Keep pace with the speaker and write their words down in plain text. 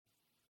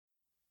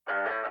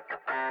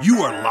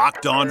You are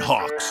Locked On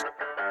Hawks,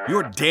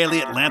 your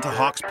daily Atlanta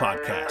Hawks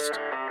podcast.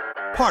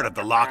 Part of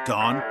the Locked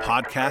On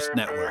Podcast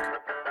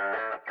Network.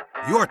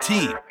 Your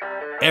team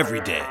every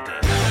day.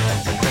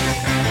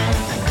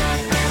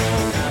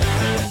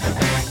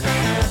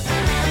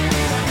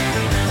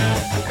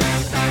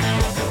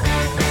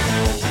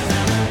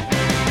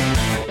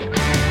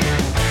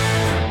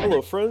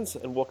 Hello, friends,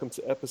 and welcome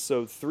to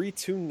episode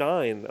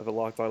 329 of the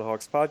Locked On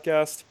Hawks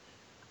podcast.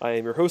 I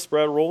am your host,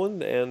 Brad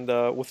Rowland, and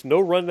with no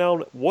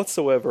rundown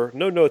whatsoever,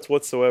 no notes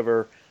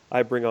whatsoever,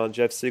 I bring on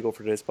Jeff Siegel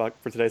for today's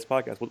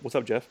podcast. What's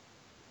up, Jeff?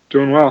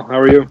 Doing well. How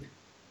are you?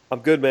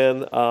 I'm good,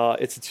 man.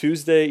 It's a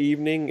Tuesday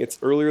evening. It's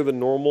earlier than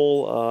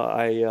normal.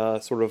 I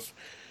sort of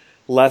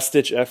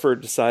last-ditch effort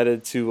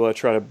decided to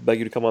try to beg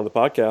you to come on the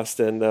podcast.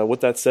 And with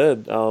that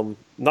said,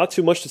 not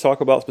too much to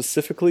talk about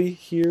specifically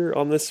here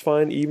on this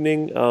fine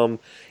evening.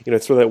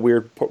 It's sort of that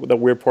weird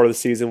part of the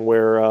season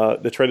where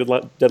the trade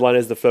deadline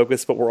is the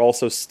focus, but we're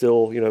also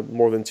still,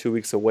 more than 2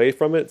 weeks away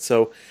from it.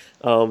 So,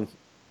 I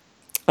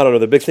don't know.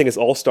 The big thing is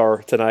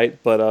All-Star tonight,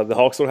 but the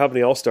Hawks don't have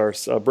any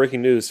All-Stars.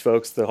 Breaking news,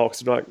 folks: the Hawks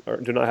do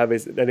not have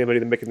anybody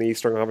making the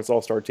Eastern Conference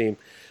All-Star team.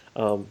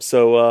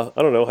 So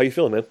I don't know. How you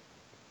feeling, man?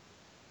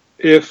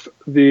 If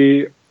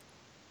the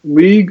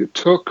league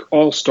took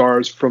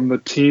All-Stars from the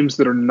teams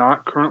that are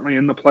not currently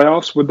in the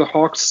playoffs, would the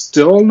Hawks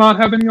still not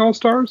have any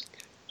All-Stars?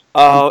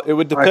 It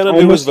would depend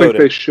on who was voting. I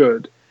think they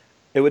should.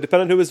 It would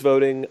depend on who was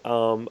voting.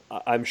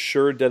 I'm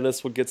sure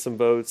Dennis would get some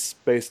votes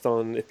based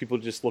on if people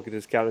just look at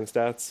his counting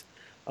stats.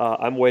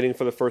 I'm waiting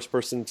for the first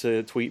person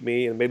to tweet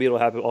me, and maybe it'll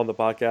happen on the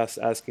podcast,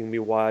 asking me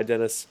why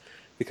Dennis,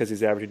 because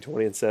he's averaging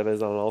 20 and 7,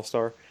 is not an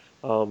All-Star.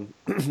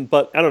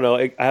 But I don't know.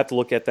 I have to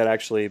look at that.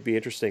 Actually, it'd be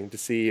interesting to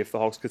see if the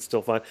Hawks could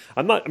still find.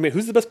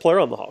 Who's the best player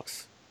on the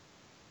Hawks?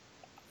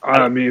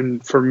 For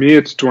me,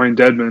 it's Dwayne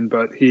Dedmon,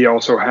 but he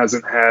also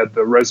hasn't had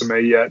the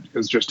resume yet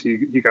because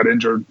he got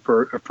injured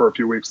for a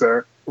few weeks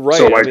there. Right.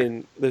 So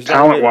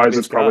talent-wise,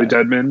 it's probably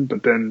Dedmon,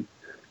 but then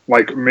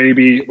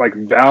maybe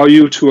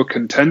value to a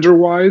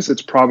contender-wise,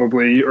 it's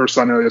probably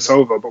Ersan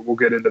Ilyasova, but we'll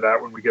get into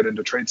that when we get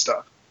into trade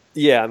stuff.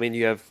 Yeah,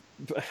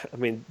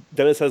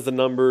 Dennis has the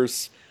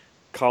numbers.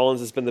 Collins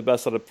has been the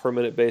best on a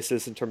permanent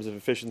basis in terms of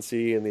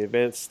efficiency and the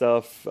advanced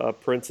stuff.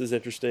 Prince is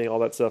interesting, all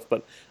that stuff.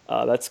 But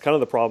that's kind of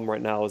the problem right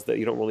now is that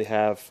you don't really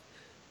have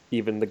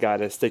even the guy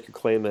to stake your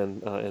claim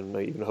in and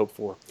even hope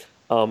for.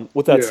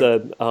 With that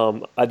said,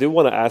 I do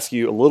want to ask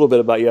you a little bit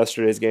about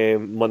yesterday's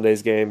game,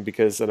 Monday's game,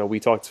 because I know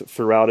we talked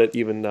throughout it,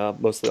 even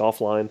mostly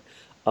offline.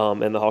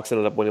 And the Hawks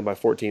ended up winning by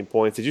 14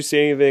 points. Did you see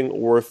anything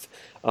worth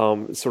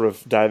sort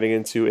of diving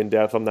into in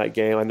depth on that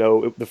game? I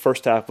know the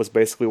first half was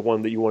basically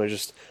one that you want to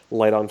just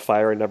light on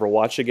fire and never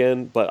watch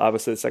again, but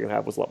obviously the second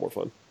half was a lot more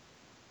fun.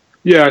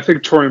 Yeah, I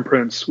think Taurean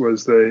Prince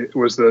was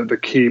the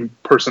key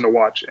person to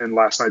watch in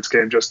last night's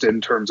game, just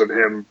in terms of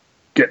him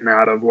getting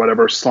out of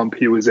whatever slump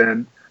he was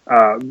in.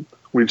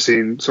 We've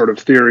seen sort of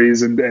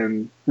theories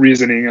and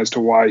reasoning as to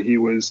why he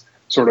was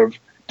sort of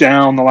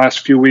down the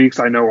last few weeks.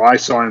 I know I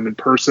saw him in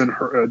person,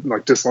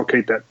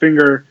 dislocate that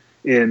finger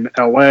in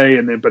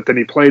LA, but then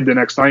he played the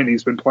next night, and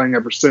he's been playing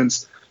ever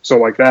since.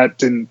 So that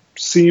didn't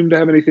seem to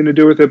have anything to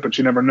do with it, but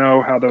you never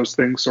know how those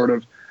things sort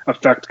of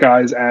affect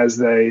guys as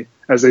they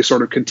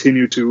sort of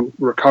continue to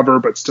recover,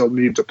 but still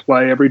need to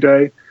play every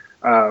day.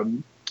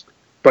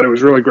 But it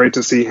was really great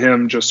to see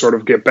him just sort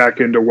of get back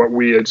into what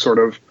we had sort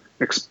of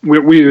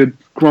we had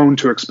grown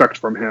to expect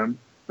from him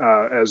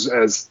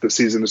as the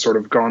season has sort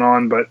of gone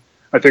on. But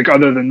I think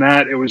other than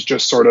that, it was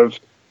just sort of,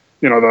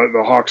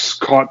 the Hawks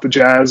caught the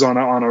Jazz on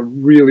a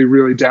really,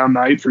 really down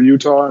night for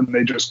Utah, and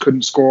they just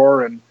couldn't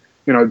score. And,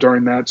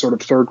 during that sort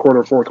of third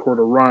quarter, fourth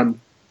quarter run,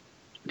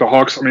 the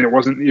Hawks, it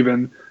wasn't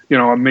even,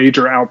 a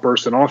major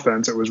outburst in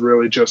offense. It was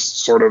really just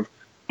sort of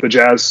the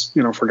Jazz,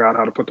 forgot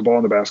how to put the ball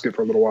in the basket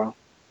for a little while.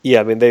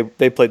 Yeah,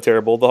 they played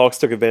terrible. The Hawks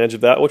took advantage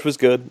of that, which was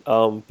good.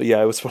 But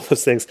yeah, it was one of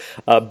those things.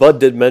 Bud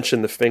did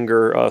mention the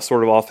finger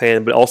sort of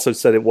offhand, but also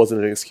said it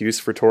wasn't an excuse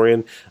for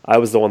Taurean. I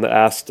was the one that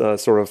asked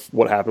sort of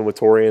what happened with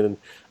Taurean,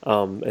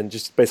 and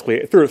just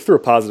basically through a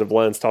positive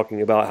lens,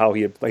 talking about how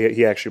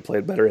he actually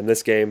played better in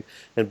this game.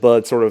 And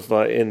Bud sort of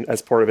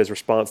as part of his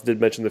response did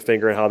mention the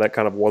finger and how that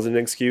kind of wasn't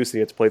an excuse, and he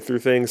had to play through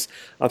things.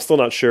 I'm still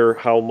not sure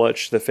how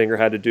much the finger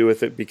had to do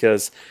with it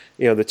because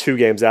the 2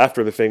 games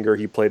after the finger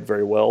he played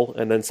very well,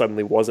 and then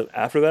suddenly wasn't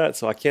after that.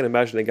 So I can't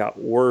imagine it got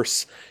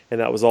worse, and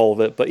that was all of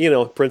it. But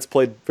Prince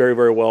played very,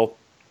 very well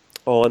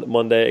on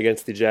Monday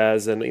against the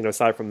Jazz, and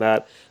aside from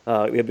that,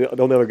 the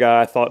only other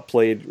guy I thought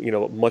played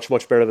much,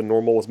 much better than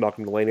normal was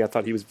Malcolm Delaney. I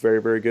thought he was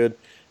very, very good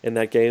in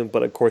that game,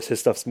 but of course his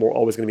stuff's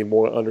always going to be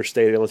more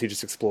understated unless he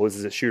just explodes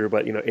as a shooter.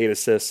 But 8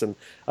 assists, and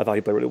I thought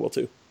he played really well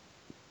too.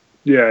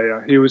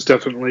 Yeah, he was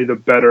definitely the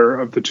better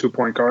of the 2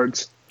 point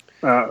guards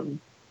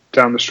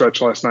down the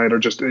stretch last night, or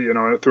just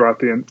throughout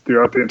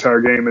the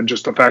entire game, and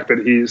just the fact that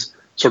he's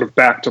sort of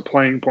back to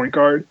playing point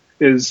guard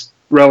is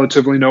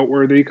relatively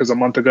noteworthy because a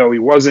month ago he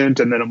wasn't,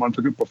 and then a month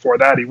before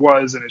that he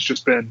was, and it's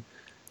just been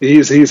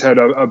he's had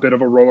a bit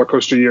of a roller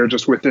coaster year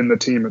just within the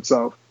team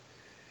itself.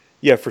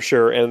 Yeah, for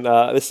sure. And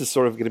this is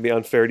sort of going to be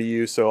unfair to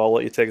you, so I'll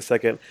let you take a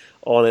second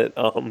on it.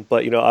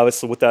 But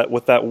obviously, with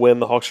that win,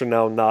 the Hawks are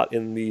now not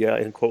in the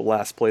in quote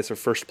last place or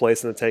first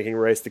place in the tanking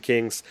race. The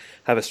Kings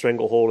have a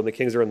stranglehold, and the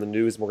Kings are in the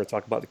news. And we're going to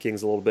talk about the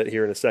Kings a little bit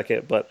here in a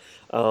second. But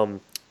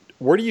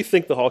where do you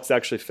think the Hawks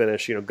actually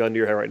finish? Gun to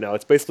your head right now.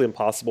 It's basically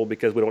impossible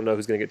because we don't know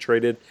who's going to get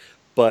traded.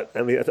 But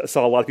I mean, I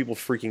saw a lot of people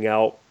freaking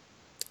out.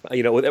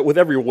 With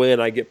every win,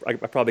 I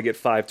probably get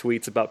 5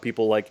 tweets about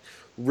people like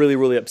really,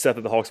 really upset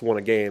that the Hawks won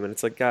a game, and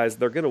it's like, guys,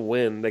 they're going to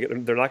win.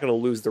 They're not going to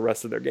lose the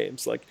rest of their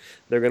games. Like,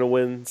 they're going to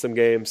win some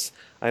games.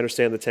 I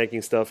understand the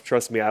tanking stuff.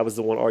 Trust me, I was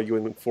the one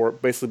arguing for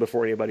basically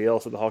before anybody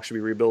else that the Hawks should be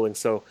rebuilding.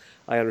 So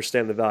I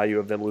understand the value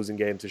of them losing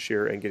games this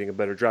year and getting a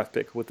better draft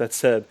pick. With that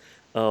said,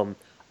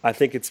 I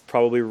think it's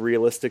probably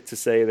realistic to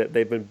say that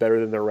they've been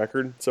better than their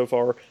record so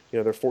far.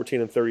 They're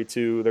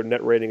 14-32. Their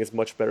net rating is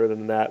much better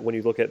than that. When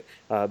you look at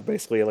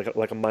basically like a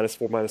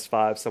 -4,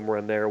 -5 somewhere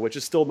in there, which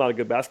is still not a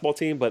good basketball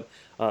team. But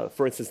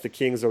for instance, the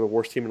Kings are the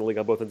worst team in the league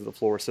on both ends of the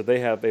floor, so they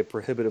have a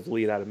prohibitive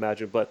lead, I'd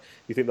imagine. But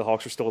you think the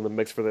Hawks are still in the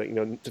mix for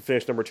to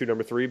finish number 2,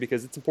 number 3?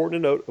 Because it's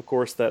important to note, of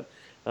course, that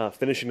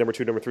finishing number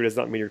 2, number 3 does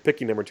not mean you're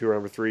picking number 2 or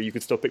number 3. You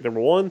could still pick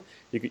number 1.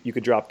 You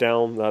could drop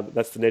down.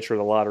 That's the nature of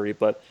the lottery.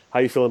 But how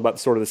are you feeling about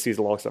sort of the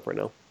season-long stuff right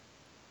now?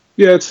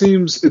 Yeah, it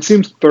seems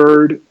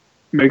third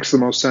makes the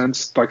most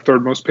sense, like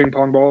third most ping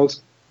pong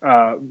balls.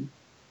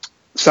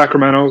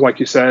 Sacramento, like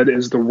you said,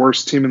 is the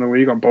worst team in the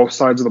league on both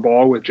sides of the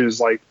ball, which is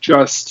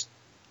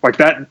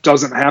that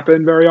doesn't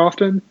happen very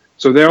often.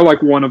 So they're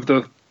like one of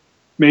the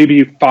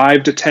maybe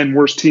 5 to 10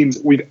 worst teams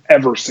we've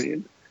ever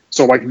seen.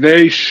 So like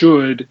they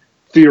should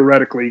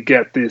theoretically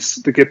get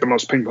the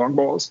most ping pong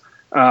balls.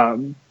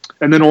 And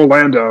then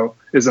Orlando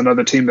is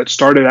another team that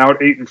started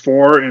out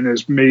 8-4 and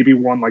has maybe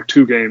won like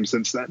 2 games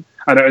since then.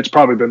 I know it's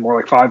probably been more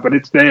like 5, but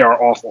they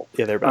are awful.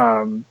 Yeah, they're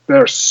bad.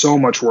 They're so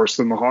much worse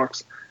than the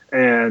Hawks.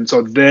 And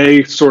so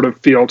they sort of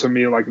feel to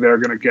me like they're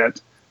going to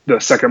get the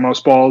second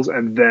most balls,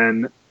 and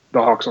then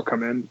the Hawks will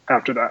come in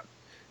after that.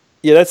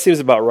 Yeah, that seems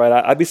about right.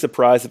 I'd be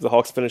surprised if the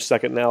Hawks finish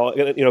second now.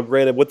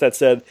 Granted, with that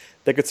said,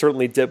 they could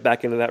certainly dip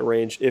back into that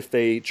range if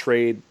they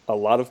trade a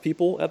lot of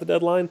people at the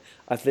deadline.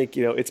 I think,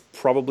 it's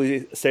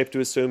probably safe to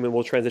assume, and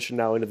we'll transition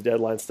now into the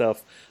deadline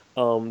stuff,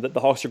 that the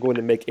Hawks are going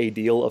to make a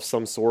deal of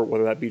some sort,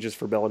 whether that be just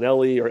for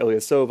Bellinelli or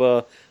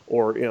Ilyasova,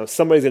 or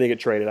somebody's going to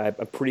get traded. I'm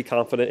pretty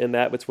confident in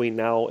that between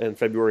now and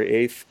February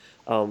 8th.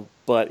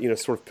 But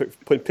sort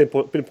of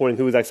pinpointing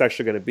who that's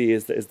actually going to be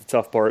is the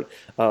tough part.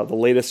 The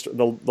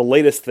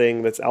latest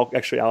thing that's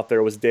actually out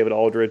there was David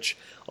Aldridge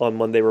on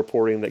Monday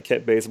reporting that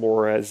Kent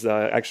Bazemore has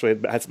actually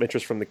had some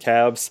interest from the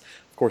Cavs.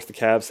 Of course, the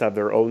Cavs have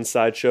their own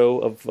sideshow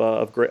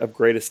of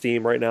great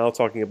esteem right now,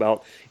 talking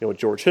about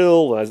George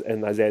Hill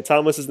and Isaiah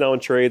Thomas is now in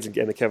trades, and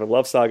the Kevin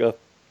Love saga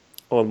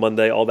on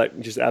Monday. All that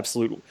just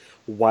absolute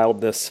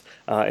wildness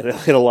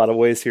in a lot of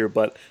ways here.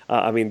 But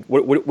I mean,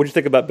 what do you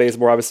think about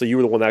Bazemore? Obviously, you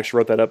were the one that actually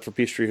wrote that up for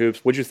Peachtree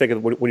Hoops. What did you think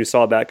of when you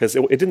saw that? Because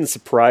it didn't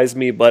surprise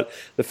me, but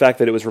the fact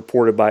that it was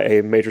reported by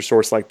a major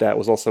source like that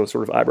was also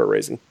sort of eyebrow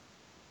raising.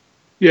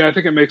 Yeah, I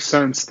think it makes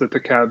sense that the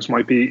Cavs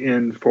might be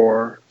in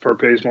for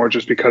Bazemore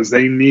just because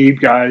they need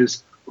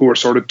guys who are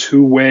sort of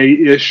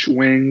two-way-ish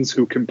wings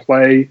who can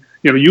play.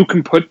 You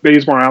can put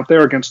Bazemore out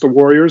there against the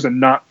Warriors and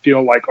not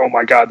feel like, oh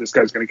my God, this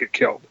guy's going to get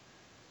killed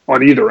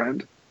on either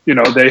end.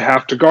 They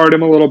have to guard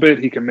him a little bit.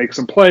 He can make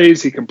some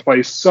plays. He can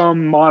play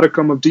some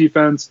modicum of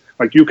defense.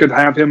 Like you could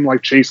have him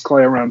like chase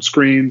Clay around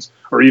screens,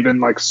 or even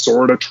like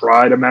sort of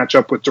try to match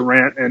up with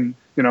Durant. And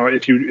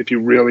if you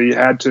really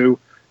had to,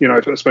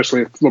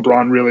 especially if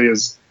LeBron really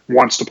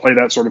wants to play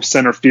that sort of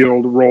center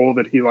field role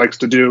that he likes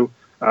to do,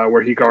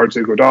 where he guards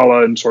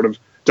Iguodala and sort of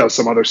does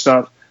some other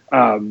stuff.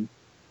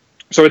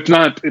 So it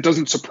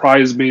doesn't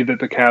surprise me that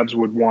the Cavs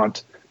would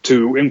want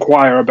to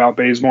inquire about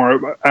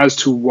Bazemore. As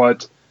to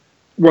what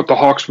the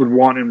Hawks would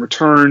want in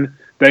return,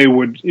 they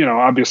would,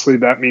 obviously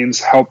that means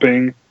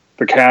helping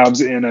the Cavs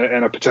in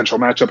a potential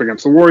matchup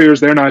against the Warriors.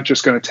 They're not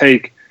just going to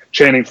take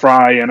Channing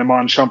Frye and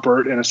Iman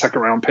Shumpert in a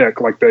second round pick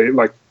like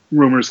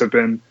rumors have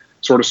been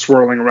sort of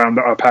swirling around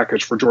a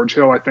package for George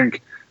Hill. I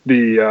think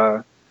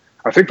the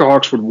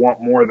Hawks would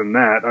want more than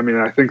that. I mean,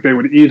 I think they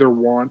would either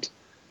want,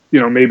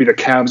 maybe the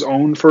Cavs'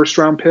 own first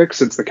round pick,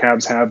 since the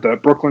Cavs have the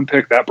Brooklyn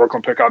pick. That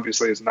Brooklyn pick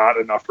obviously is not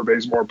enough for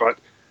Bazemore,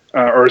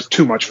 or is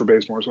too much for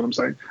Bazemore is what I'm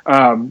saying.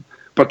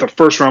 But the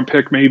first round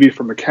pick maybe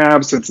from the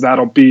Cavs, since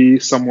that'll be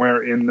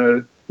somewhere in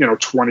the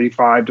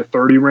 25 to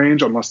 30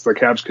 range, unless the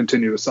Cavs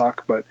continue to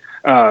suck. But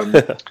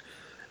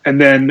and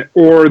then,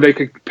 or they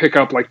could pick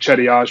up like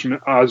Cedi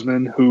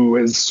Osman, who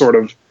is sort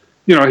of,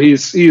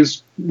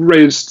 he's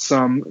raised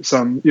some,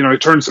 he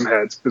turned some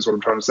heads is what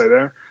I'm trying to say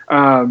there.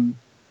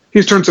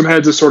 He's turned some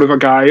heads as sort of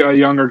a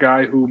younger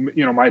guy who,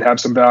 might have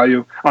some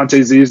value.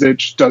 Ante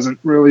Zizic doesn't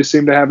really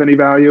seem to have any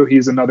value.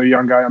 He's another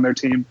young guy on their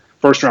team.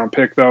 First round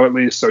pick though, at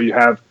least. So you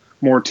have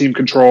more team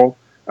control.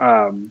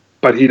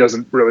 But he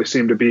doesn't really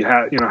seem to be,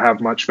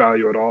 have much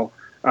value at all.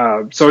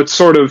 So it's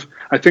sort of,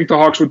 I think the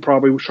Hawks would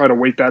probably try to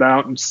wait that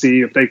out and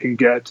see if they can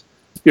get,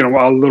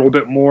 a little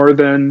bit more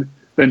than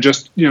than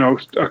just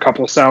a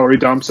couple of salary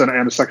dumps and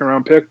a second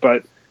round pick.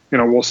 But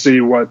we'll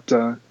see what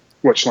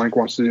Schlenk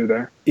wants to do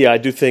there. Yeah, I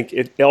do think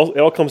it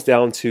all comes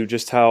down to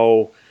just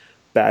how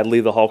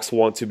badly the Hawks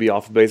want to be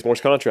off of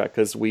Bazemore's contract,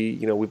 because we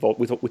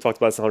talked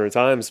about this 100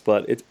 times,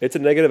 but it's a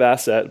negative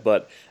asset.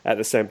 But at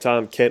the same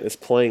time, Kent is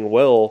playing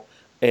well,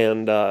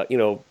 and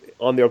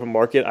on the open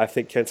market, I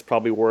think Kent's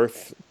probably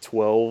worth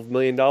 $12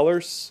 million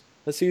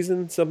a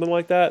season, something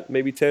like that,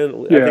 maybe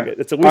 10. Yeah, I think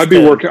it's at least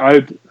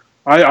 10.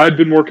 I'd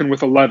been working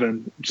with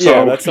 11, so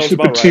yeah, that sounds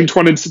about between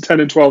right. 10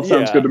 and 12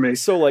 sounds good to me.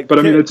 So but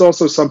I mean, it's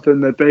also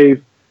something that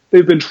they've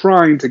been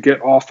trying to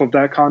get off of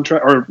that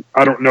contract, or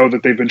I don't know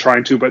that they've been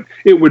trying to, but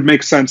it would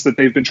make sense that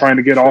they've been trying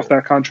to get off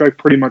that contract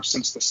pretty much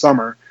since the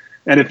summer.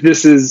 And if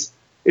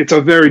it's a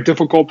very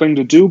difficult thing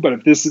to do, but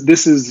if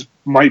this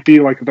might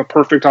be like the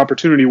perfect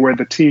opportunity where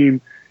the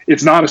team,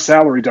 it's not a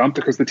salary dump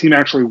because the team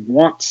actually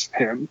wants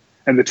him,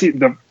 and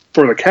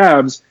for the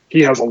Cavs,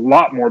 he has a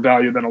lot more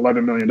value than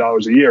 $11 million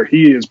a year.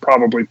 He is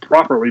probably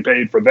properly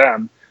paid for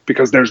them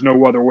because there's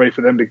no other way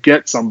for them to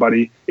get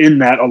somebody in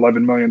that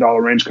 $11 million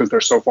range because they're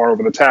so far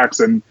over the tax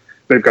and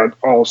they've got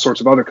all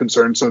sorts of other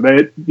concerns. So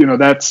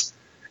that's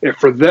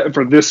for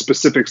this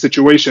specific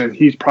situation,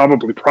 he's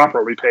probably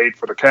properly paid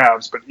for the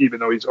Cavs, but even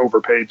though he's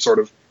overpaid sort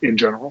of in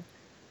general.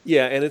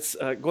 Yeah, and it's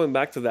going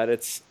back to that.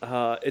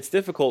 It's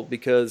difficult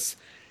because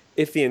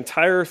if the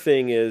entire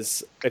thing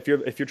is if you're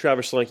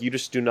Travis Schlenk, you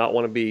just do not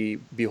want to be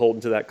beholden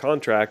to that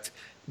contract,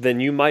 then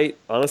you might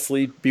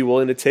honestly be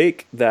willing to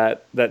take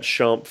that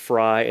Shump,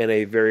 Fry, and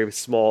a very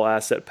small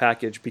asset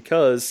package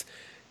because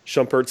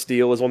Shumpert's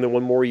deal is only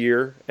one more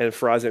year and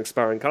Fry's an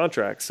expiring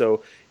contract.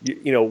 So,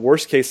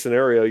 worst case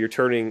scenario, you're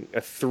turning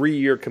a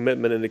 3-year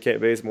commitment into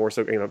Kent Bazemore.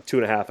 So,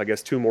 2.5, I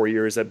guess, 2 more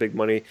years, that big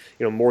money,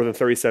 more than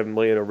 $37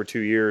 million over 2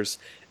 years.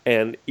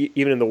 And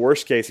even in the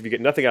worst case, if you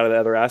get nothing out of the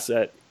other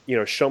asset,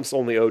 Shump's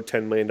only owed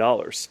 $10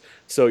 million.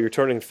 So you're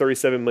turning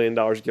 $37 million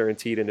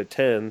guaranteed into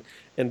 10,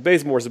 and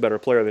Bazemore's a better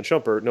player than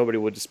Shumpert. Nobody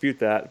would dispute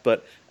that.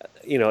 But,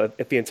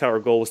 if the entire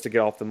goal was to get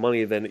off the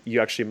money, then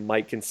you actually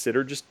might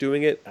consider just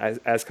doing it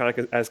as kind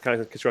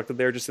of constructed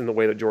there, just in the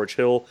way that George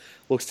Hill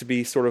looks to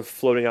be sort of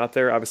floating out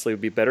there. Obviously, it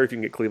would be better if you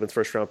can get Cleveland's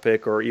first-round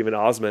pick or even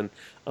Osman.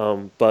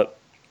 But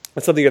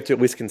that's something you have to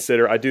at least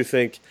consider. I do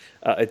think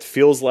it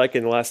feels like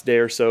in the last day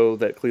or so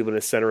that Cleveland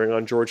is centering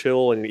on George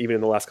Hill, and even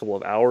in the last couple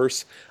of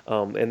hours.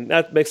 And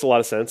that makes a lot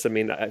of sense. I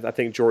mean, I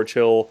think George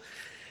Hill,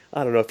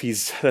 I don't know if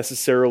he's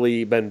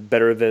necessarily been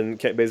better than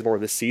Kent Bazemore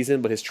this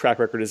season, but his track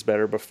record is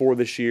better before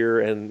this year,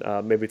 and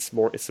maybe it's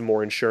some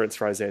more insurance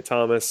for Isaiah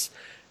Thomas.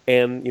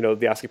 And,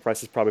 the asking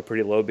price is probably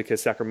pretty low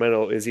because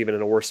Sacramento is even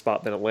in a worse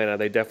spot than Atlanta.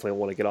 They definitely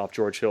want to get off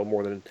George Hill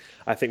more than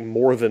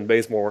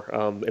Bazemore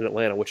in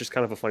Atlanta, which is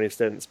kind of a funny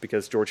sentence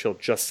because George Hill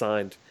just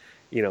signed,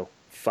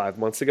 5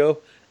 months ago.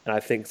 And I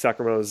think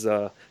Sacramento's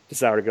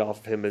desire to get off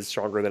of him is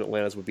stronger than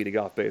Atlanta's would be to get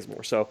off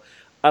Bazemore. So,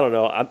 I don't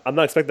know. I'm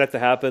not expecting that to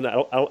happen.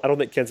 I don't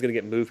think Kent's going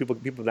to get moved. People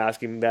have been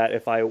asking that.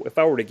 If I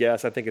were to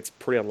guess, I think it's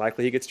pretty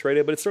unlikely he gets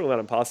traded, but it's certainly not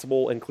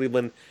impossible. And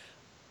Cleveland,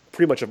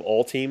 pretty much of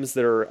all teams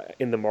that are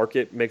in the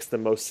market, makes the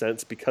most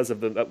sense because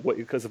of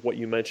what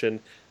you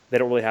mentioned. They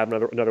don't really have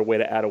another way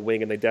to add a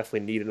wing, and they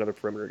definitely need another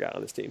perimeter guy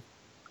on this team.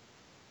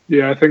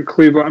 Yeah, I think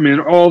Cleveland. I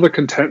mean, all the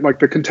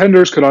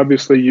contenders could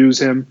obviously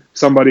use him.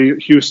 Somebody,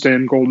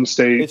 Houston, Golden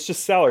State. It's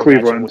just salary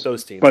Cleveland with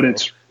those teams, but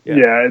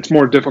it's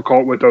more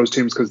difficult with those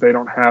teams because they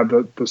don't have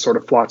the sort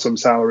of flotsam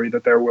salary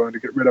that they're willing to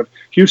get rid of.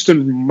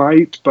 Houston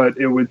might, but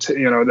it would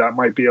that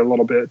might be a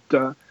little bit.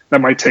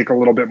 That might take a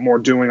little bit more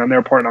doing on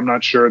their part. And I'm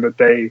not sure that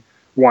they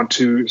want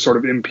to sort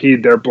of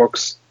impede their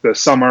books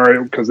this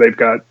summer because they've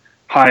got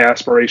high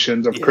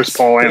aspirations of Chris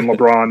Paul and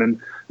LeBron, and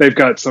they've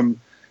got some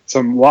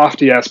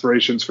lofty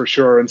aspirations for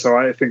sure. And so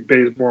I think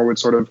Bazemore would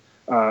sort of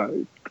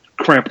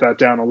cramp that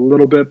down a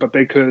little bit, but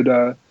they could,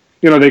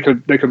 they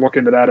could look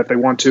into that if they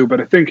want to. But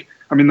I think,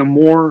 I mean,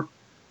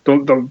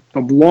 the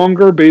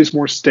longer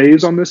Bazemore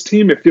stays on this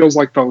team, it feels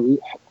like the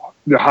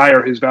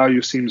higher his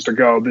value seems to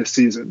go this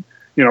season.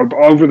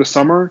 Over the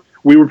summer,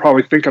 we were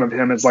probably thinking of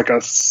him as like a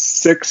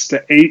 $6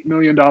 to $8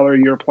 million a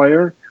year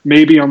player,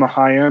 maybe on the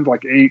high end,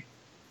 like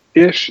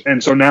 8-ish.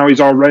 And so now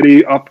he's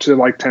already up to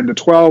like 10 to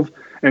 12.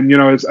 And,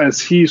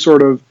 as he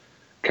sort of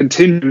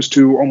continues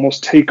to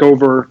almost take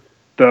over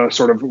the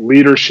sort of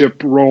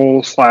leadership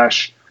role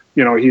 /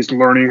 he's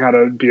learning how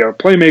to be a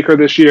playmaker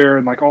this year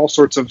and like all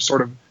sorts of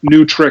sort of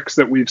new tricks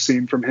that we've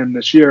seen from him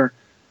this year.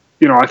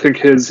 I think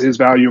his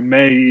value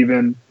may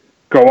even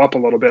go up a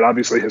little bit.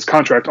 Obviously his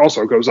contract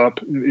also goes up,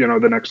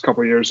 the next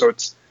couple of years. So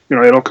it's,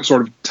 it'll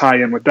sort of tie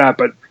in with that,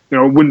 but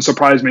it wouldn't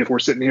surprise me if we're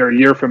sitting here a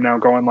year from now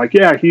going like,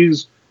 yeah,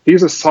 he's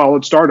a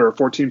solid starter,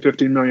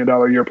 $14-15 million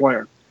a year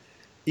player.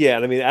 Yeah.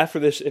 And I mean, after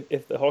this,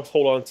 if the Hawks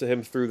hold on to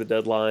him through the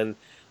deadline,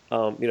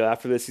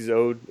 after this, he's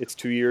owed, it's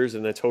 2 years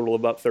and a total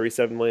of about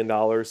 $37 million.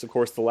 Of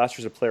course, the last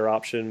year's a player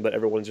option, but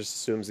everyone just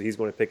assumes that he's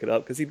going to pick it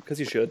up because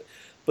he should.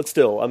 But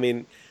still, I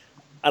mean,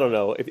 I don't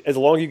know. As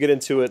long as you get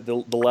into it, the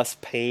less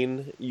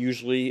pain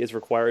usually is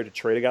required to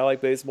trade a guy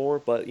like Bazemore.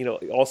 But,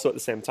 also at the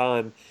same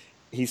time,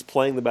 he's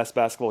playing the best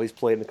basketball he's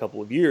played in a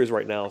couple of years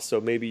right now. So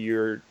maybe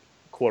you're,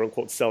 quote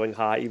unquote selling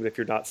high, even if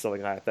you're not selling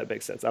high, if that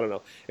makes sense. I don't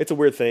know. It's a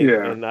weird thing.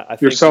 Yeah. And I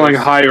think you're selling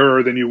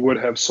higher than you would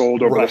have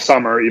sold over the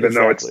summer, even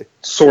though it's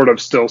sort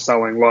of still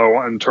selling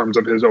low in terms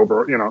of his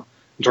in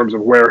terms of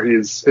where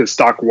his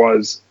stock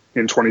was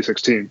in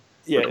 2016.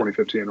 Or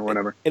 2015 or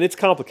whatever. And it's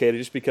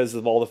complicated just because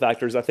of all the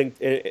factors. I think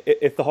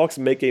if the Hawks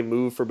make a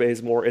move for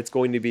Bazemore, it's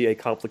going to be a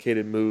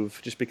complicated move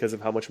just because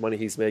of how much money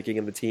he's making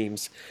and the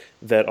teams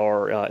that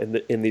are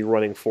in the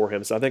running for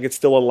him. So I think it's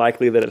still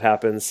unlikely that it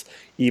happens,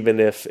 even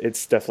if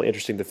it's definitely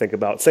interesting to think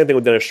about. Same thing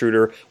with Dennis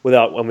Schroeder.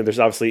 There's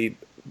obviously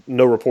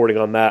no reporting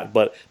on that,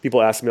 but people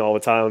ask me all the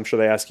time, I'm sure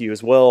they ask you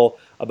as well,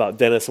 about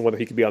Dennis and whether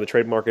he could be on the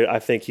trade market. I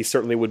think he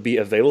certainly would be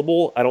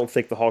available. I don't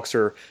think the Hawks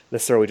are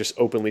necessarily just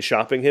openly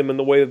shopping him in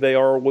the way that they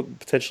are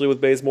potentially with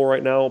Bazemore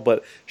right now,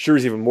 but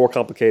Schroeder's even more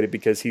complicated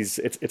because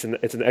it's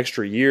an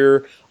extra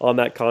year on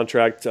that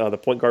contract. The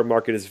point guard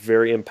market is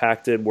very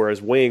impacted,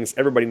 whereas wings,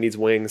 everybody needs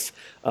wings,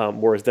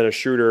 whereas Dennis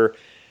Schroeder,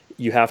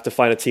 you have to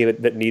find a team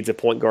that needs a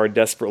point guard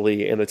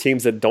desperately, and the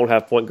teams that don't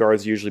have point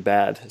guards are usually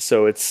bad.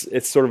 So it's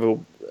sort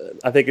of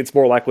I think it's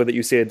more likely that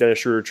you see a Dennis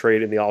Schroeder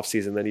trade in the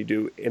offseason than you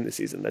do in the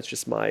season. That's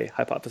just my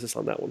hypothesis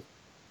on that one.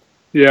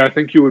 Yeah, I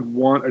think you would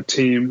want a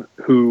team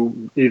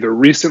who either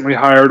recently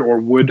hired or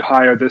would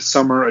hire this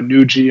summer a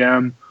new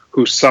GM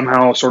who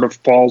somehow sort of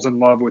falls in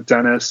love with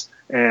Dennis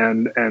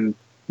and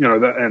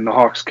the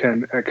Hawks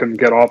can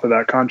get off of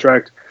that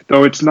contract.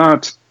 Though it's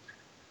not.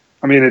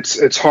 I mean,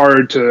 it's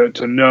hard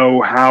to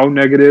know how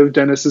negative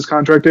Dennis's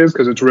contract is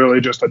because it's really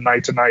just a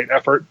night-to-night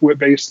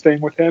effort-based thing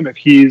with him. If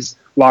he's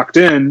locked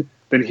in,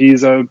 then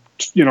he's a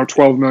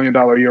 $12 million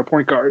a year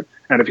point guard,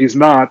 and if he's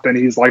not, then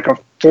he's like a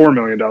 $4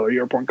 million a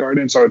year point guard.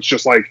 And so it's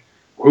just like,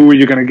 who are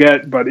you going to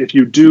get? But if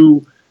you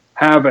do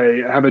have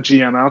a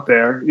GM out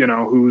there,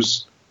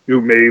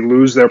 who may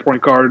lose their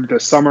point guard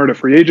this summer to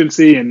free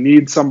agency and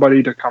need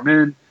somebody to come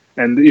in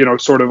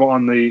and sort of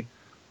on the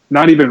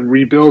not even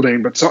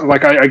rebuilding, but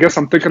I guess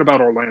I'm thinking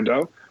about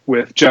Orlando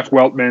with Jeff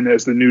Weltman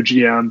as the new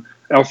GM.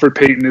 Elfrid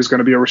Payton is going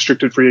to be a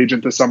restricted free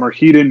agent this summer.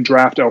 He didn't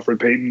draft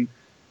Elfrid Payton.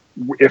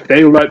 If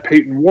they let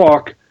Payton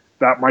walk,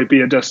 that might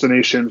be a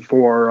destination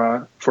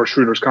for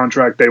Schroeder's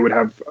contract.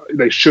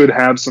 They should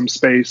have some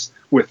space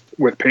with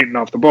Payton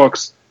off the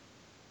books,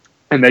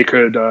 and they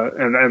could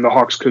and the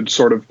Hawks could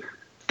sort of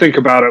think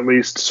about at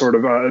least sort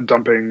of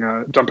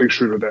dumping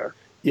Schroeder there.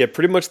 Yeah,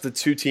 pretty much the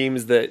two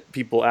teams that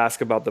people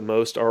ask about the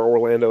most are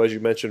Orlando, as you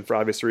mentioned, for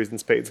obvious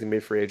reasons. Peyton's going to be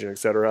a free agent,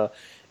 etc.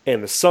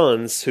 And the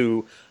Suns,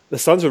 the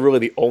Suns are really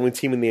the only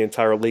team in the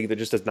entire league that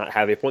just does not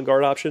have a point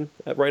guard option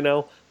right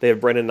now. They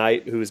have Brendan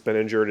Knight, who's been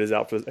injured, is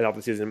out for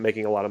the season,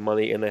 making a lot of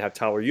money, and they have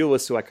Tyler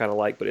Ulis, who I kind of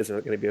like, but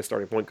isn't going to be a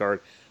starting point guard.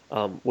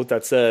 With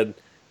that said,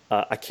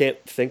 I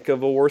can't think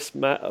of a worse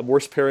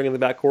pairing in the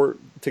backcourt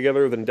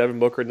together than Devin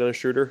Booker and Dennis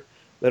Schroeder.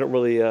 They don't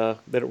really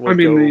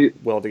go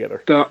well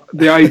together.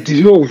 The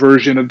ideal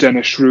version of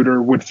Dennis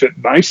Schroeder would fit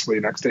nicely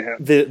next to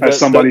him as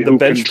somebody who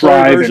can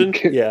drive and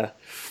kick. Yeah.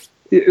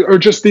 Or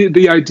just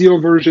the ideal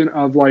version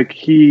of like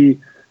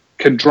he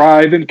can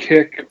drive and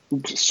kick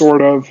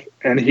sort of,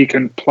 and he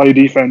can play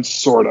defense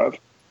sort of,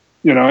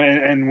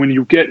 and when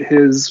you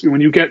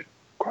get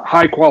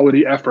high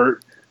quality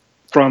effort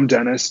from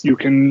Dennis, you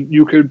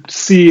could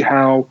see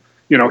how,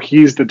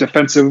 he's the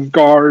defensive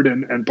guard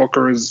and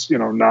Booker is,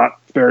 not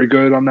very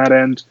good on that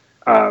end.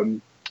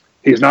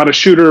 He's not a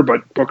shooter,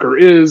 but Booker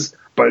is.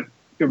 But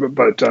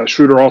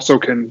Schroeder also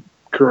can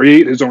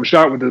create his own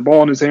shot with the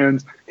ball in his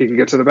hands. He can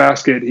get to the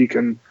basket. He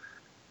can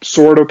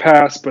sort of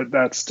pass, but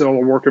that's still a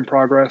work in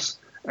progress.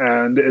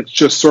 And it's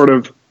just sort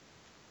of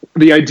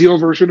the ideal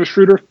version of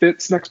Schroeder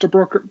fits next to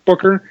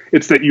Booker.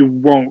 It's that you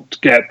won't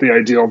get the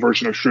ideal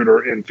version of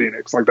Schroeder in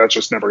Phoenix. Like, that's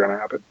just never going to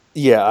happen.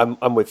 Yeah,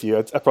 I'm with you.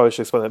 I probably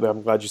should explain that, but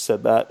I'm glad you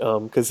said that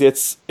because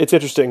it's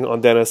interesting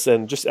on Dennis.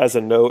 And just as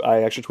a note,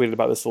 I actually tweeted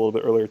about this a little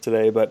bit earlier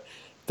today, but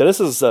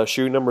Dennis's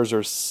shooting numbers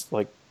are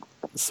like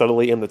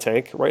subtly in the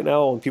tank right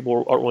now, and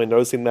people aren't really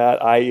noticing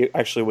that. I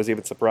actually was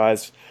even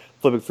surprised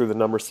flipping through the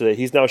numbers today.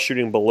 He's now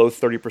shooting below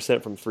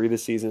 30% from three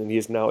this season, and he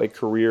is now a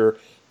career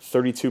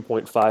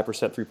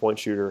 32.5% three-point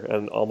shooter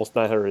and almost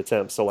 900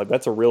 attempts. So,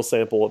 that's a real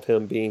sample of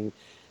him being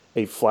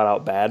a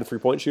flat-out bad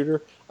three-point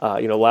shooter.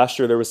 Last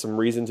year there was some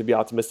reason to be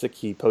optimistic.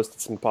 He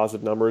posted some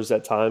positive numbers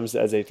at times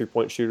as a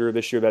three-point shooter.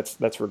 This year that's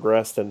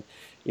regressed, and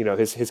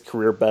his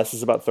career best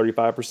is about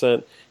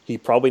 35%. He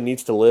probably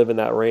needs to live in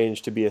that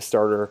range to be a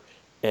starter.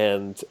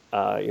 And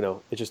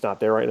it's just not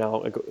there right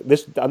now.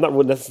 I'm not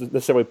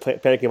necessarily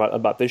panicking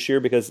about this year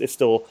because it's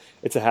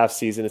a half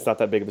season. It's not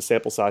that big of a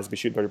sample size to be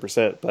shooting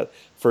 30%. But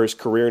for his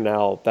career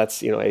now,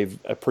 that's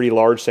a pretty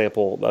large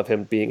sample of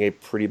him being a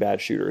pretty bad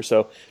shooter.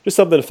 So just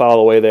something to file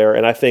away there.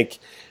 And I think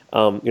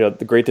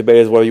the great debate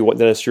is whether you want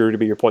Dennis Schroeder to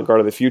be your point guard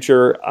of the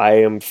future.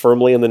 I am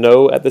firmly in the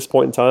no at this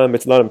point in time.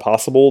 It's not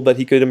impossible that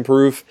he could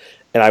improve.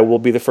 And I will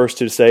be the first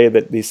to say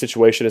that the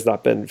situation has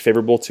not been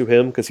favorable to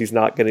him because he's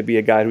not going to be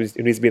a guy who needs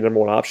to be a number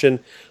one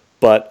option.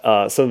 but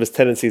some of his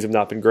tendencies have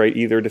not been great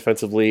either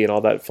defensively and all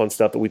that fun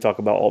stuff that we talk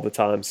about all the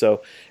time.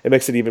 So it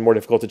makes it even more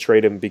difficult to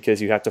trade him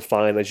because you have to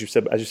find, as you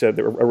said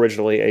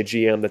originally, a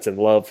GM that's in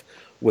love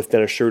with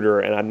Dennis Schroeder,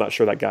 and I'm not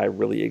sure that guy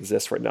really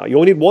exists right now. You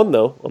only need one,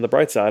 though, on the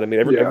bright side. I mean,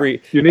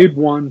 every you need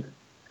one,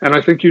 and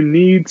I think you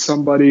need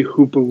somebody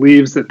who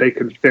believes that they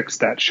can fix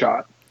that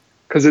shot.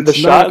 Because it's the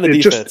shot and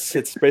the defense.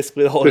 It's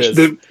basically all it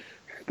is.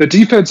 The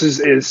defense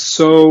is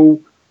so,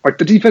 like,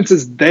 the defense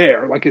is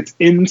there. Like, it's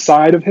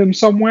inside of him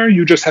somewhere.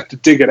 You just have to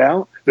dig it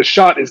out. The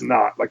shot is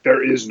not. Like,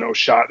 there is no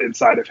shot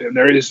inside of him.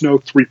 There is no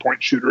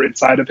three-point shooter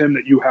inside of him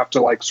that you have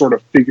to, like, sort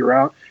of figure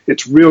out.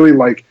 It's really,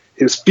 like,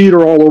 his feet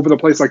are all over the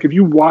place. Like, if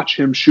you watch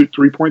him shoot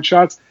three-point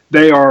shots,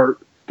 they're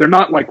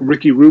not, like,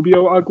 Ricky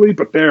Rubio ugly,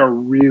 but they are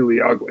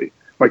really ugly.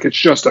 Like, it's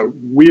just a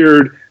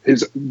weird,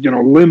 his,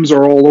 limbs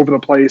are all over the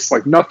place.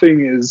 Like,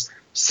 nothing is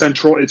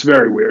central. It's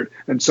very weird.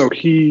 And so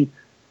if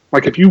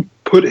you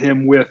put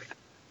him with,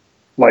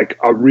 like,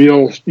 a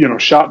real,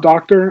 shot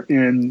doctor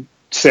in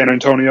San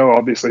Antonio,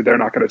 obviously they're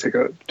not going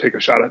to take a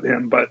shot at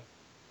him. But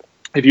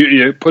if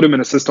you put him in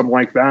a system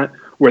like that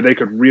where they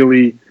could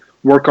really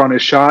work on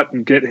his shot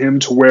and get him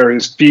to where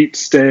his feet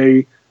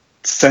stay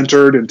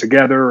centered and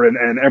together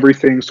and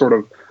everything sort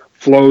of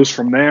flows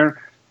from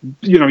there,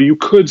 you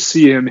could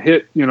see him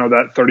hit,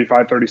 that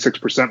 35,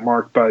 36%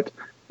 mark. But,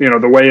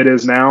 the way it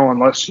is now,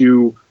 unless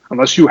you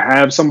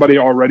have somebody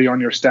already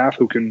on your staff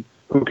who can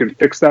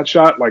fix that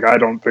shot, like, I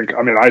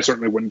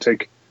certainly wouldn't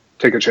take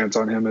a chance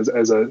on him as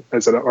a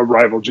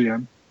rival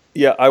GM.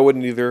 Yeah, I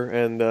wouldn't either,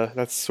 and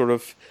that's sort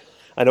of,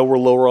 I know we're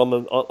lower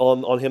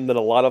on him than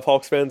a lot of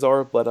Hawks fans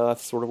are, but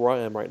that's sort of where I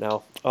am right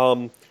now.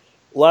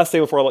 Last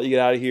thing before I let you get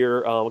out of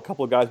here, a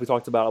couple of guys we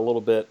talked about a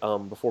little bit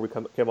before we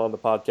came on the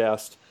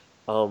podcast.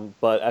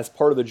 But as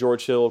part of the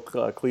George Hill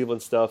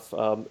Cleveland stuff,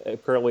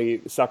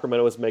 apparently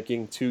Sacramento is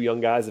making two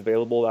young guys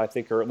available that I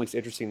think are at least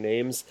interesting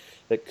names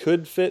that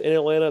could fit in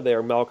Atlanta. They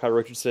are Malachi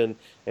Richardson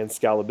and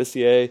Skal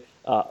Labissiere.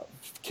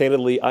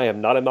 Candidly, I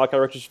am not a Malachi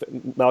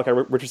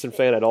Richardson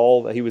fan at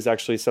all. He was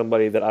actually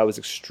somebody that I was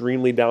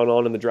extremely down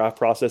on in the draft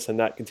process, and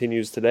that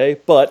continues today.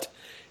 But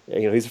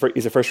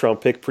he's a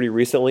first-round pick pretty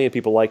recently, and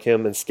people like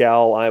him. And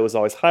Skal, I was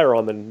always higher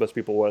on than most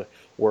people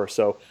were.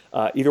 So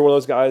either one of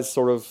those guys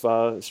sort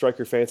of strike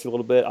your fancy a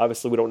little bit.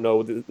 Obviously, we don't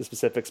know the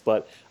specifics,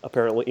 but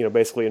apparently,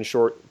 basically in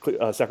short,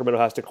 Sacramento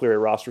has to clear a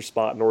roster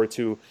spot in order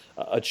to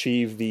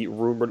achieve the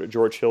rumored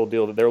George Hill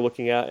deal that they're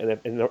looking at. And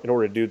in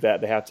order to do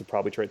that, they have to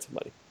probably trade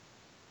somebody.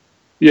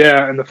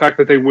 Yeah, and the fact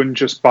that they wouldn't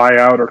just buy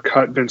out or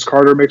cut Vince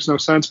Carter makes no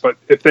sense. But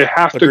if they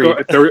have to go,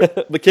 if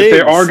they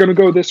are going to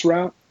go this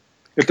route,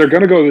 if they're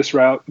going to go this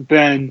route,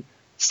 then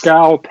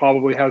Skal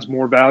probably has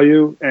more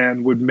value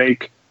and would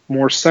make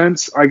more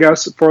sense, I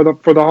guess, for the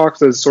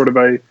Hawks as sort of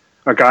a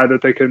guy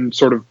that they can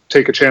sort of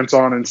take a chance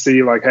on and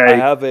see, like, hey, I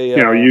have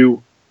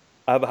a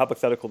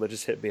hypothetical that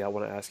just hit me. I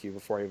want to ask you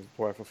before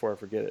I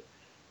forget it.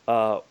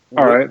 All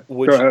right,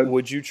 go ahead.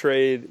 Would you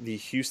trade the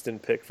Houston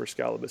pick for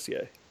Skal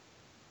Labissiere?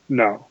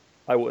 No.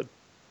 I would.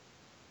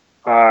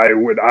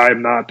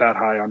 I'm not that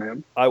high on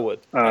him. I would.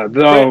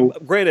 Though,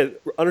 granted,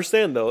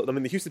 understand though. I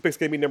mean, the Houston pick's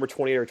going to be number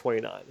 28 or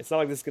 29. It's not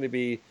like this is going to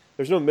be.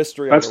 There's no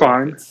mystery. That's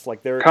fine. It's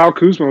like Kyle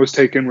Kuzma was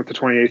taken with the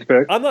 28th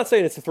pick. I'm not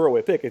saying it's a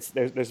throwaway pick.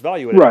 There's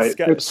value in it. Right.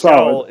 It's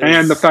solid,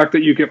 and the fact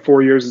that you get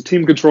 4 years of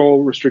team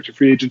control, restricted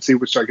free agency,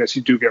 which I guess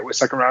you do get with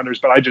second rounders.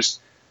 But I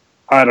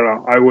don't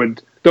know. I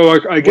would. Though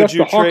I guess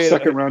the Hawks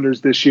second rounders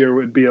this year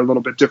would be a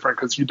little bit different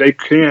because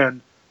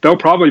they'll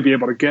probably be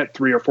able to get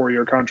 3 or 4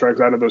 year contracts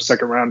out of those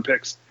second round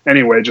picks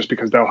anyway, just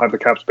because they'll have the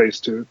cap space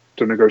to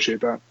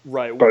negotiate that.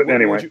 Right. But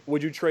anyway,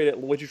 would you trade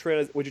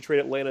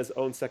Atlanta's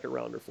own second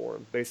rounder for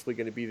him? Basically,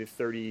 going to be the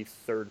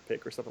 33rd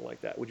pick or something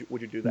like that.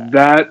 Would you do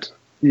that?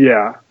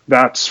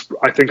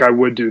 I think I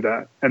would do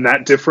that. And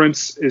that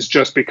difference is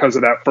just because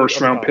of that first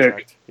round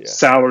pick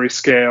salary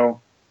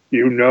scale.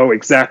 You know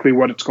exactly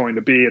what it's going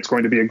to be. It's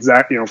going to be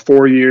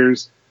 4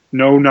 years,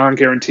 no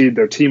non-guaranteed.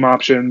 They're team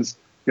options.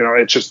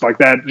 It's just like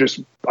that.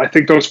 I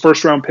think those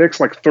first round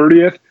picks, like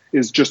 30th,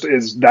 is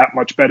that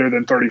much better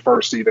than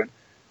 31st even.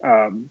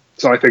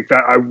 So I think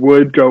that I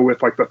would go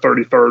with like the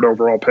 33rd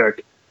overall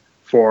pick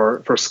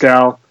for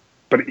Skal.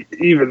 But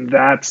even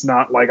that's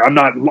not like I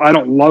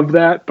don't love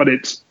that, but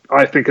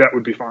I think that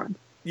would be fine.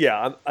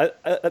 Yeah,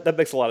 that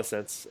makes a lot of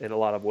sense in a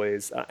lot of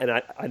ways. And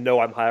I know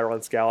I'm higher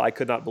on Skal. I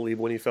could not believe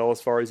when he fell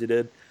as far as he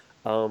did.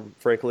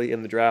 Frankly,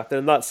 in the draft. And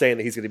I'm not saying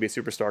that he's going to be a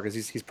superstar because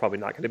he's probably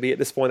not going to be at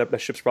this point. That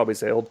ship's probably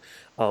sailed.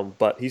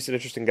 But he's an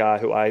interesting guy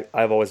who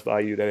I've always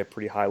valued at a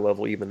pretty high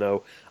level, even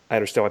though I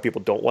understand why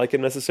people don't like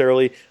him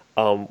necessarily.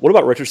 What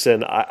about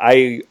Richardson?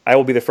 I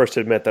will be the first to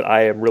admit that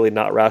I am really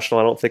not rational,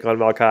 I don't think, on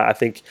Malachi. I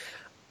think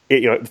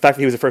the fact that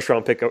he was a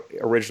first-round pick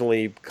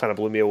originally kind of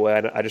blew me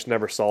away. I just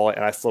never saw it,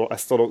 and I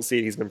still don't see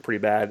it. He's been pretty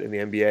bad in the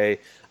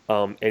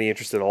NBA. Any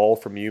interest at all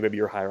from you? Maybe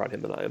you're higher on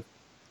him than I am.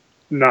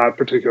 Not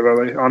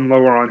particularly. I'm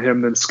lower on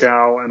him than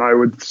Skal, and I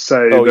would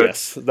say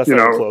that's not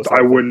even close.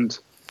 I wouldn't.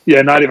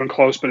 Yeah, not even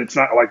close. But it's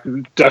not like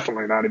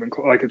definitely not even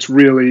close. Like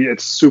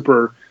it's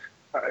super.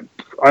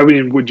 I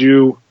mean, would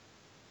you?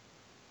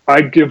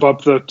 I'd give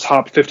up the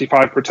top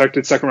 55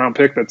 protected second round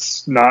pick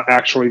that's not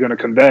actually going to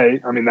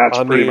convey. I mean, that's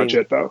pretty much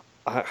it, though.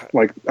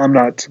 I'm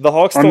not. The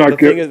Hawks. I'm don't, not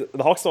the thing is,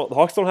 the Hawks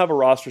don't have a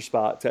roster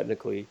spot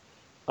technically,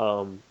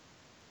 so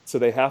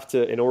they have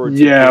to in order.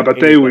 To yeah, but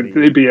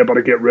they'd be able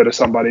to get rid of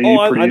somebody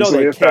pretty I know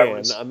easily they if can. that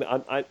was.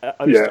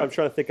 I'm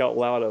trying to think out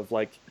loud of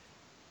like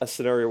a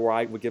scenario where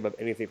I would give up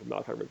anything for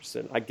Malachi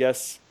Richardson. I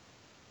guess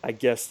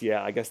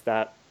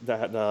that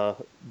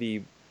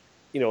the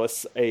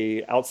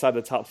a outside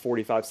the top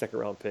 45 second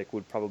round pick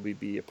would probably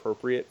be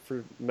appropriate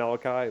for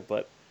Malachi,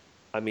 but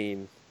I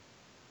mean,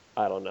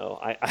 I don't know.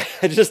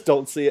 I just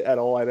don't see it at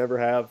all. I never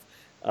have.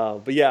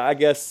 But yeah, I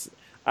guess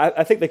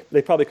I think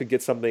they probably could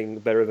get something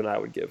better than I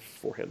would give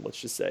for him. Let's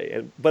just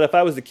say. But if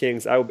I was the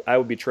Kings, I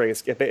would be trading.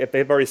 If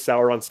they've already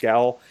soured on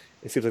Scal,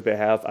 it seems like they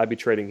have. I'd be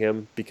trading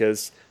him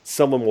because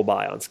someone will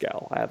buy on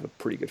Scal. I have a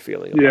pretty good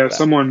feeling. Yeah, about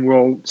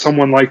that.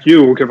 Someone like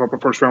you will give up a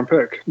first round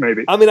pick,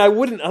 maybe. I mean, I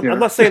wouldn't. I'm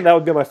not saying that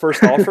would be my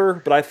first offer,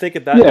 but I think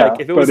if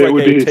if it was like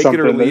a take it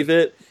or leave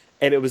it,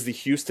 and it was the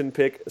Houston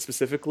pick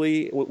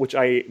specifically, which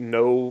I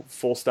know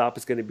full stop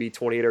is going to be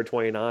 28 or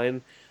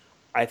 29,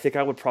 I think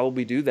I would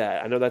probably do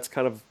that. I know that's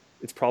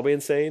it's probably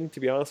insane, to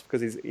be honest,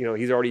 because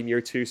he's already in year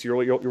 2, so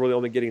you're really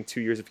only getting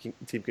 2 years of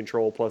team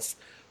control plus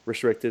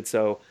restricted.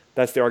 So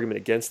that's the argument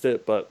against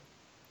it. But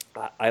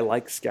I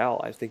like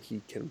Scal. I think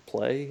he can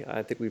play.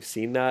 I think we've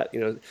seen that.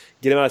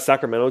 Get him out of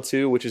Sacramento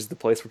too, which is the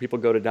place where people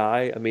go to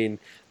die. I mean,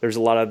 there's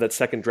a lot of that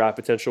second draft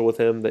potential with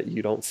him that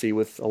you don't see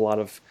with a lot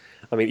of.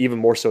 I mean, even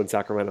more so in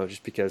Sacramento,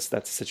 just because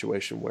that's a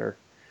situation where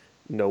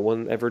no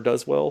one ever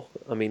does well.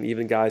 I mean,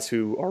 even guys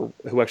who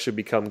actually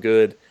become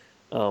good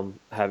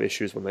have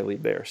issues when they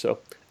leave there. So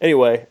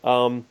anyway,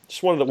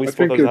 just wanted to at least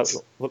put those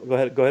out.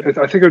 Go ahead.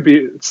 I think it would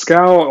be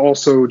Scal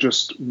also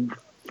just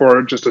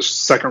for just a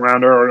second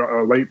rounder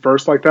or a late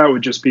first like that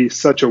would just be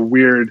such a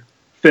weird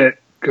fit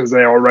because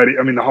the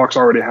Hawks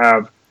already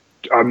have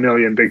a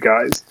million big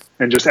guys,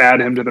 and just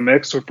add him to the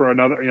mix for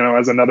another,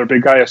 as another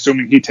big guy,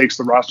 assuming he takes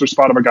the roster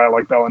spot of a guy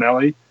like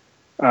Bellinelli,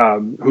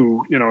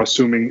 who,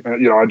 assuming,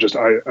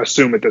 I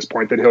assume at this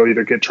point that he'll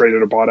either get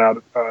traded or bought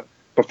out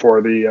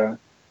before the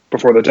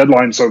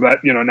deadline. So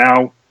that,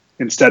 now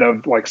instead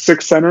of like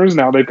 6 centers,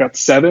 now they've got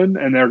 7,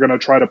 and they're going to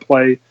try to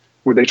play.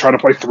 Would they try to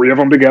play 3 of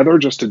them together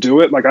just to do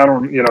it? Like, I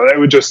don't, it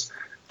would just,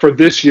 for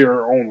this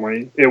year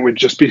only, it would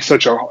just be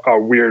such a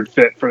weird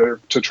fit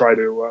to try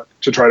to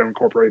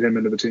incorporate him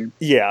into the team.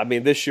 Yeah, I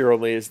mean, this year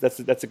only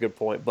that's a good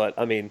point, but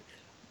I mean,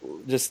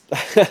 just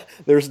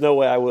there's no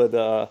way I would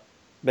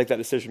make that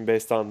decision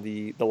based on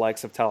the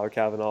likes of Tyler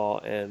Cavanaugh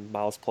and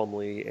Miles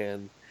Plumlee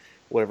and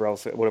whatever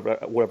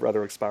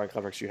other expiring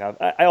contracts you have.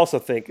 I also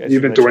think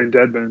even Dwayne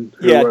Dedmon.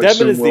 Yeah,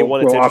 Dedmon is the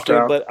one that's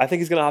interesting, but I think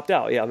he's going to opt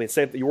out. Yeah, I mean,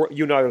 you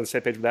and I are on the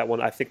same page with that one.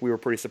 I think we were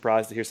pretty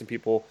surprised to hear some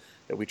people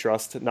that we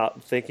trust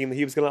not thinking that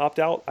he was going to opt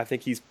out. I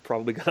think he's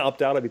probably going to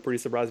opt out. I'd be pretty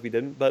surprised if he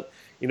didn't. But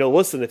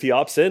listen, if he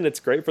opts in, it's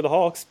great for the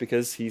Hawks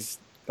because he's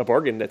a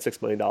bargain at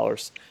 $6 million,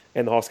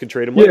 and the Hawks can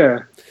trade him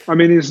later. Yeah, I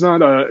mean, he's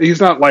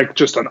not like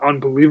just an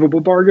unbelievable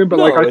bargain, but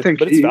I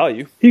think it's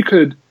value. He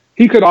could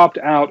opt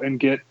out and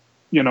get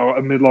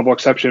a mid-level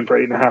exception for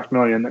 $8.5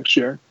 million next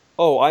year.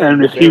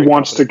 And if he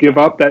wants to give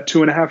up that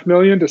 $2.5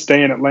 million to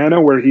stay in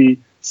Atlanta, where he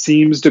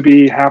seems to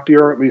be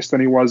happier, at least than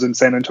he was in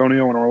San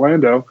Antonio and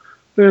Orlando,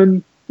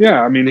 then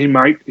yeah, I mean, he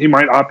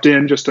might opt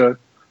in just to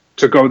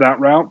go that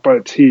route.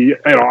 But purely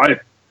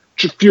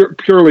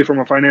from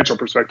a financial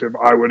perspective,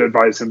 I would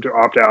advise him to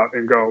opt out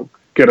and go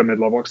get a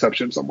mid-level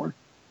exception somewhere.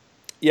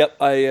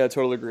 Yep, I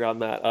totally agree on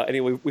that.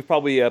 Anyway, we've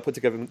probably put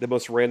together the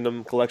most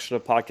random collection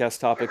of podcast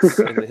topics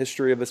in the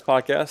history of this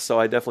podcast, so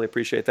I definitely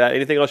appreciate that.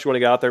 Anything else you want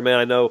to get out there, man?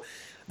 I know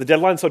the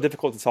deadline's so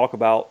difficult to talk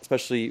about,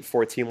 especially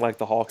for a team like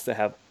the Hawks that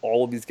have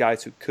all of these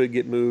guys who could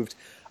get moved.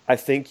 I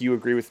think you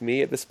agree with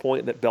me at this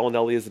point that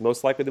Bellinelli is the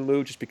most likely to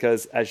move just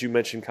because, as you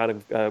mentioned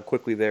kind of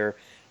quickly there,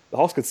 the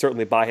Hawks could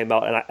certainly buy him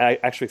out, and I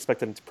actually expect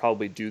them to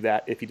probably do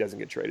that if he doesn't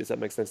get traded. Does that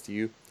make sense to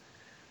you?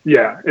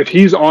 Yeah, if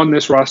he's on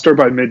this roster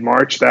by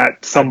mid-March,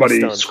 that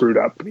somebody screwed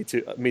up. Me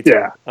too.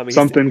 Yeah, I mean,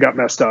 something got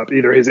messed up.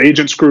 Either his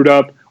agent screwed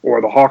up or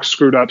the Hawks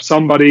screwed up.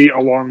 Somebody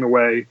along the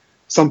way,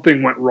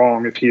 something went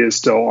wrong if he is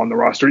still on the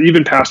roster,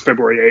 even past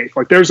February 8th.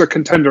 Like, there's a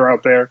contender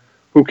out there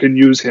who can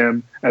use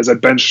him as a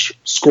bench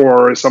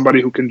scorer, as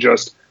somebody who can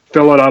just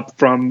fill it up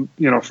from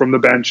the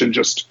bench and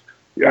just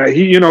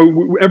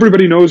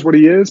everybody knows what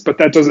he is, but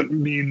that doesn't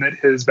mean that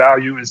his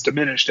value is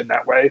diminished in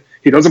that way.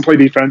 He doesn't play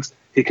defense.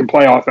 He can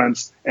play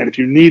offense, and if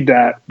you need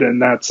that, then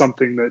that's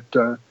something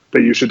that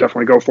you should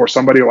definitely go for.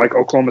 Somebody like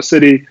Oklahoma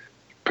City,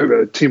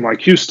 a team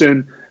like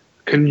Houston,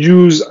 can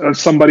use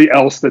somebody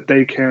else that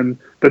they can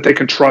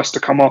trust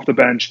to come off the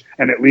bench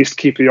and at least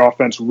keep the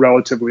offense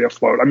relatively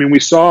afloat. I mean, we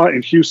saw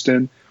in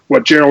Houston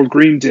what Gerald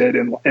Green did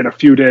in a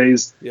few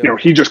days. Yeah.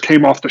 He just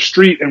came off the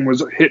street and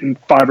was hitting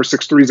 5 or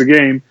 6 threes a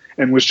game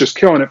and was just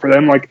killing it for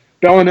them. Like,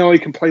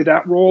 Bellinelli can play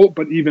that role,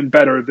 but even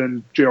better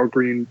than Gerald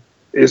Green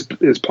is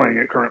playing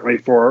it currently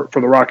for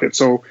the Rockets.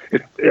 So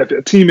if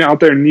a team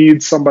out there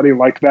needs somebody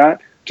like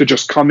that to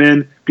just come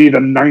in, be the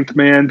 9th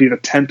man, be the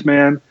 10th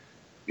man,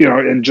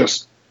 and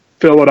just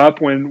fill it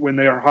up when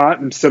they are hot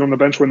and sit on the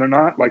bench when they're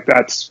not. Like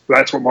that's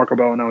what Marco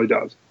Bellinelli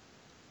does.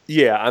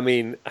 Yeah, I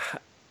mean,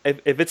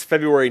 if it's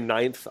February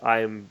 9th,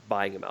 I'm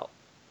buying him out.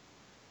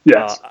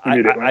 Yes,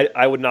 immediately.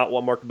 I would not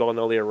want Marco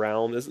Bellinelli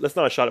around. That's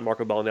not a shot at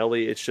Marco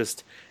Bellinelli. It's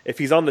just if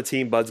he's on the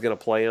team, Bud's going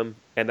to play him,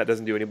 and that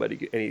doesn't do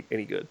anybody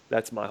any good.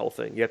 That's my whole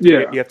thing. You have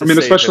to I mean,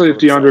 especially if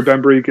DeAndre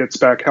Bembry gets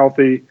back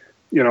healthy,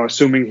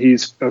 assuming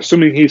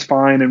he's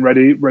fine and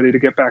ready to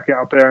get back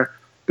out there.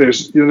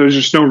 There's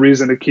just no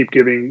reason to keep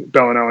giving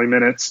Bellinelli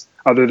minutes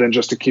other than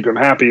just to keep him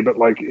happy. But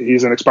like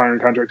he's an expiring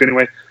contract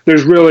anyway.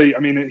 There's really, I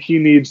mean, he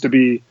needs to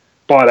be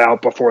bought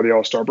out before the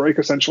All-Star break.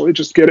 Essentially,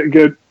 just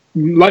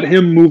let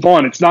him move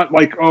on. It's not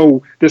like,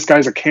 oh, this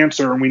guy's a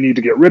cancer and we need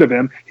to get rid of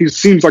him. He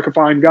seems like a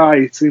fine guy.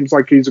 He seems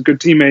like he's a good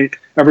teammate.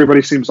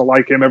 Everybody seems to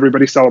like him.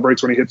 Everybody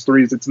celebrates when he hits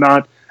threes. It's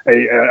not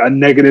a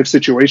negative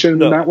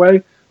situation in that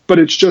way, but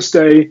it's just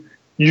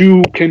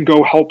you can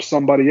go help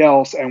somebody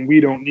else and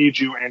we don't need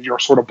you, and you're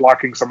sort of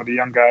blocking some of the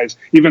young guys.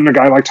 Even a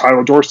guy like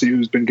Tyler Dorsey,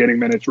 who's been getting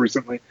minutes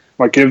recently,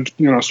 like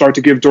start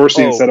to give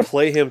Dorsey instead of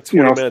play him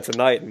 20 minutes a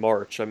night in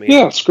March. I mean,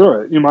 yeah,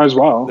 screw it. You might as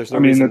well. There's no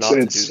reason not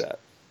to do that.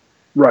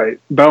 Right.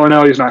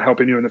 Bellinelli's not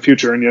helping you in the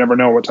future, and you never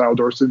know what Tyler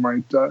Dorsey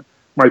might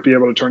be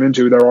able to turn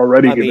into. They're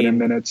already giving him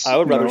minutes. I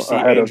would rather see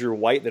Andrew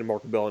White than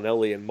Marco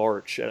Bellinelli in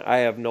March, and I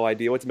have no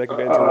idea what to make of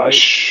Andrew White.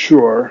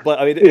 Sure. But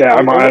I mean,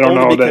 I don't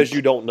know because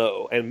you don't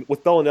know. And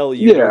with Bellinelli,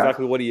 you know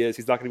exactly what he is.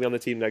 He's not going to be on the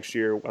team next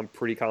year. I'm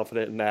pretty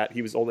confident in that.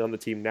 He was only on the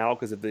team now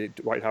because of the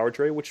Dwight Howard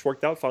trade, which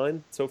worked out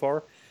fine so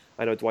far.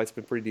 I know Dwight's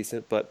been pretty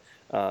decent, but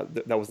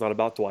that was not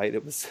about Dwight.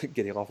 It was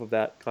getting off of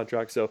that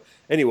contract. So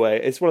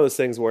anyway, it's one of those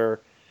things where,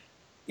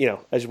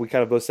 as we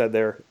kind of both said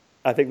there,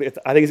 I think he's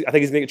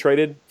going to get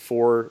traded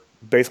for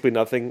basically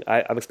nothing.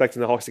 I'm expecting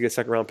the Hawks to get a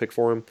second-round pick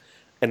for him,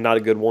 and not a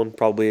good one,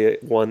 probably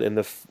one in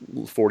the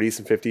 40s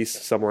and 50s,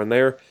 somewhere in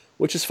there,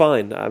 which is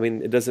fine. I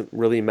mean, it doesn't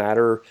really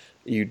matter.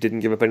 You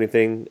didn't give up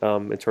anything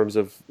in terms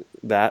of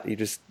that. You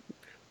just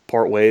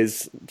part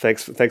ways.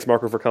 Thanks,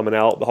 Marco, for coming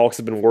out. The Hawks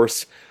have been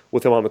worse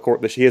with him on the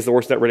court. He has the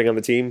worst net rating on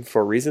the team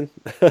for a reason.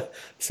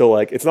 So,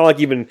 it's not like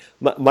even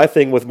my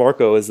thing with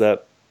Marco is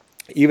that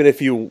even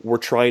if you were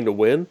trying to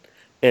win,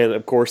 and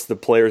of course the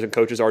players and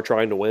coaches are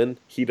trying to win,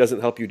 he doesn't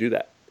help you do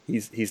that.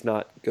 He's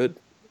not good.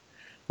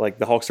 Like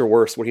the Hawks are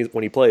worse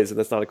when he plays, and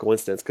that's not a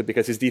coincidence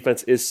because his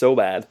defense is so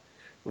bad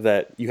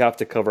that you have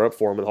to cover up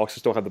for him, and the Hawks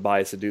just don't have the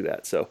bias to do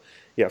that. So,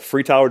 yeah,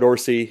 free Tyler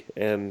Dorsey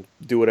and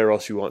do whatever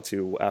else you want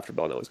to after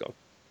Bellinelli's gone.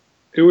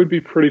 It would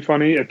be pretty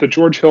funny if the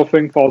George Hill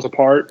thing falls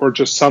apart, or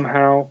just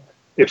somehow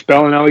if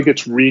Bellinelli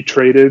gets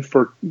retraded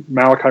for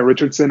Malachi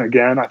Richardson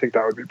again. I think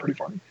that would be pretty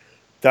funny.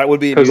 That would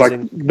be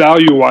because,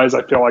 value-wise,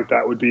 I feel like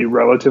that would be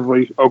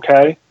relatively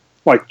okay.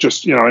 Like,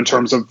 just, in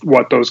terms of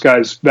what those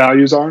guys'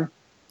 values are.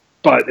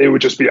 But it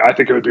would just be, I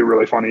think it would be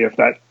really funny if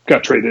that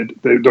got traded.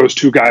 Those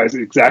two guys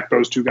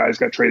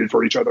got traded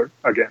for each other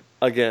again.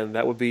 Again,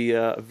 that would be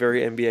a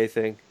very NBA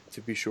thing,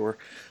 to be sure.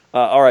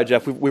 All right,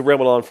 Jeff, we've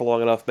rambled on for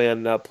long enough,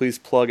 man. Please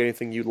plug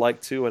anything you'd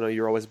like to. I know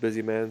you're always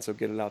busy, man, so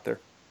get it out there.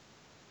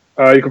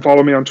 You can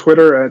follow me on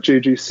Twitter at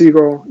JG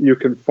Siegel. You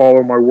can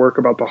follow my work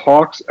about the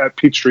Hawks at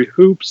Peachtree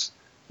Hoops.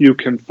 You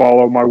can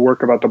follow my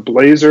work about the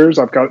Blazers.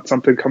 I've got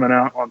something coming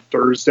out on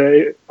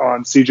Thursday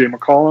on CJ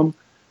McCollum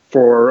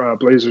for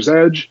Blazers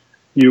Edge.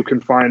 You can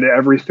find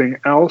everything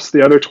else,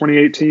 the other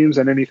 28 teams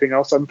and anything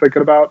else I'm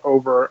thinking about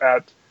over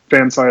at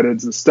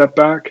Fansided's The Step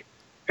Back.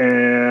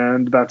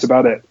 And that's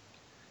about it.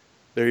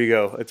 There you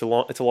go. It's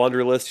a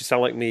laundry list. You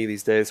sound like me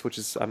these days, which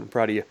is I'm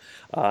proud of you.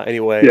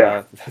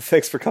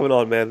 Thanks for coming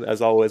on, man.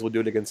 As always, we'll do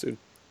it again soon.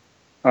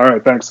 All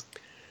right, thanks.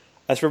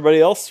 As for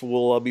everybody else,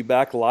 we'll be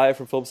back live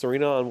from Phillips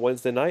Arena on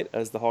Wednesday night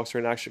as the Hawks are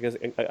in action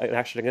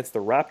against the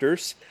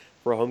Raptors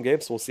for a home game.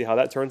 So we'll see how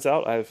that turns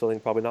out. I have a feeling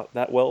probably not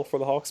that well for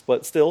the Hawks,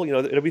 but still,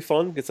 it'll be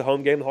fun. It's a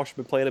home game. The Hawks have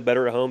been playing it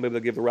better at home. Maybe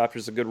they'll give the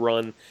Raptors a good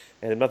run.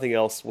 And if nothing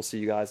else, we'll see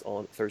you guys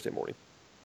on Thursday morning.